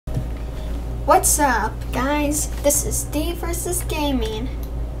What's up, guys? This is Steve vs. Gaming,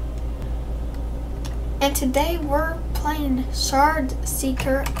 and today we're playing Shard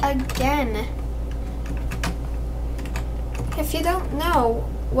Seeker again. If you don't know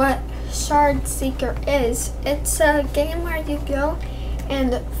what Shard Seeker is, it's a game where you go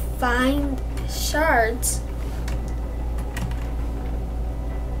and find shards.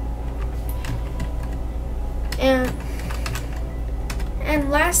 And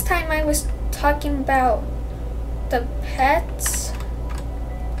last time I was talking about the pets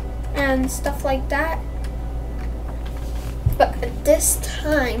and stuff like that, but this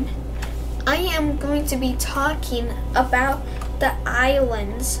time I am going to be talking about the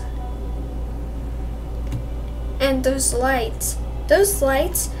islands and those lights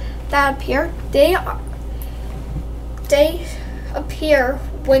that appear. They appear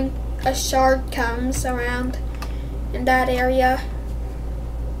when a shard comes around in that area.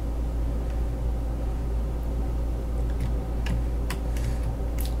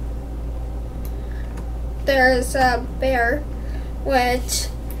 There's a bear, which,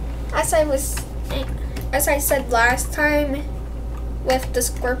 as I said last time with the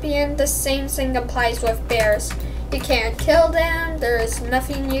scorpion, the same thing applies with bears. You can't kill them, there's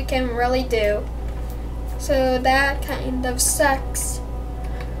nothing you can really do. So that kind of sucks.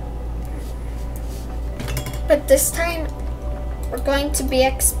 But this time, we're going to be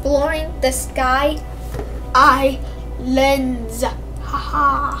exploring the Sky Islands.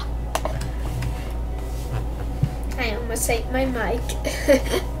 Haha. I almost ate my mic.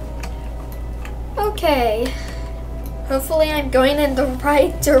 Okay. Hopefully I'm going in the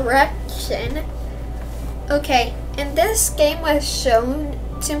right direction. Okay, and this game was shown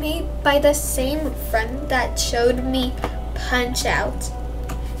to me by the same friend that showed me Punch Out.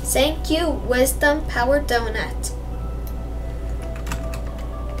 Thank you, Wisdom Power Donut.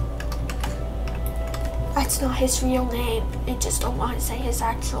 That's not his real name. I just don't want to say his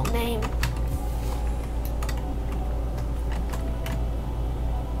actual name.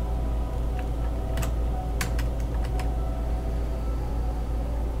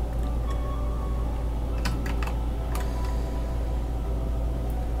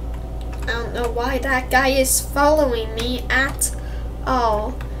 I don't know why that guy is following me at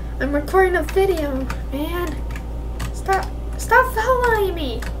all. I'm recording a video, man. Stop following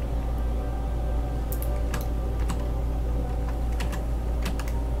me.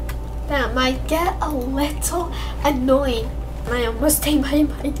 That might get a little annoying. I almost ate my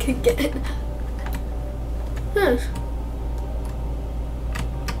mic again.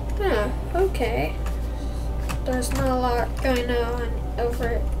 Okay. There's not a lot going on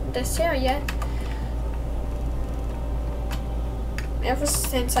over this area. Ever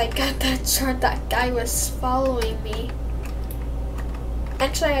since I got that shard, that guy was following me.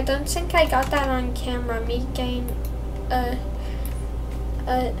 Actually, I don't think I got that on camera. Me getting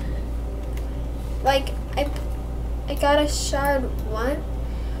like I got a shard one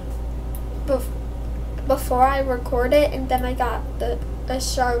before I recorded, and then I got a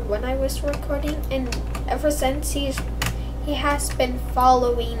shard when I was recording, and ever since he has been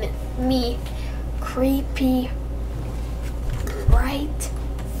following me. Creepy, right?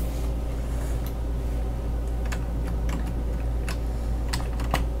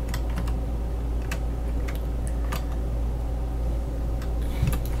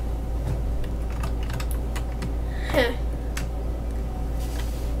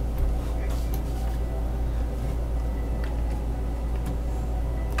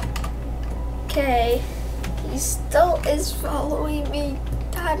 Okay, he still is following me.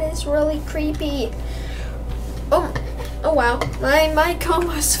 That is really creepy. Oh wow, my mic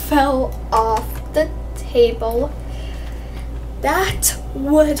almost fell off the table. That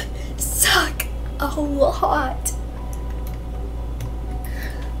would suck a lot.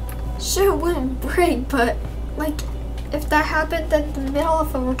 Sure, it wouldn't break, but like if that happened in the middle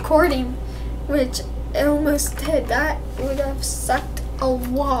of a recording, which it almost did, that would have sucked a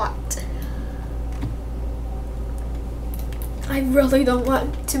lot. I really don't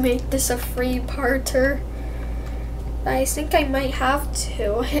want to make this a free-parter, but I think I might have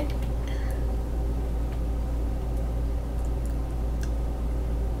to.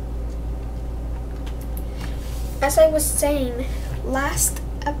 As I was saying last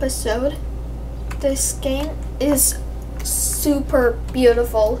episode, this game is super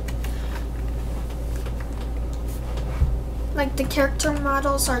beautiful. Like, the character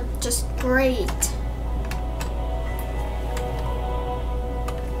models are just great.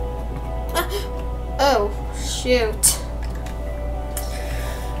 Oh, shoot.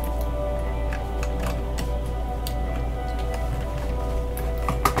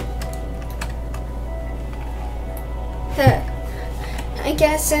 I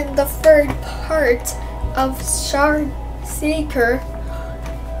guess in the third part of Shard Seeker,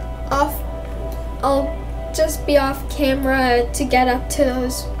 I'll just be off camera to get up to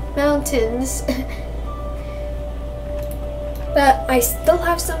those mountains. But I still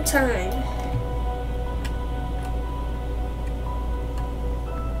have some time.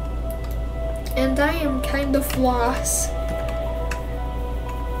 And I am kind of lost.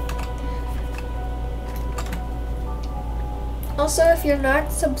 Also, if you're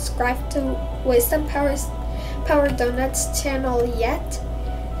not subscribed to Wisdom Power Donuts channel yet,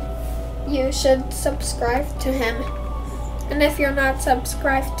 you should subscribe to him. And if you're not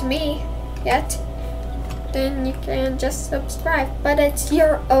subscribed to me yet, then you can just subscribe. But it's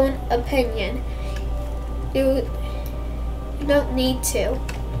your own opinion. You don't need to.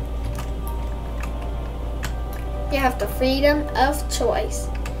 You have the freedom of choice.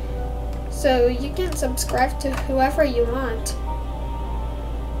 So you can subscribe to whoever you want.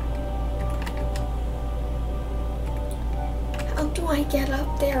 How do I get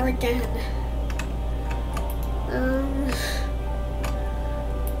up there again? I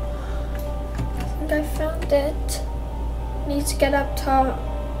think I found it. Need to get up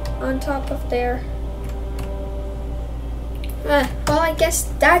on top of there. Well, I guess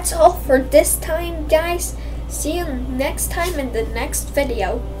that's all for this time, guys. See you next time in the next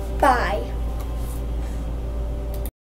video. Bye.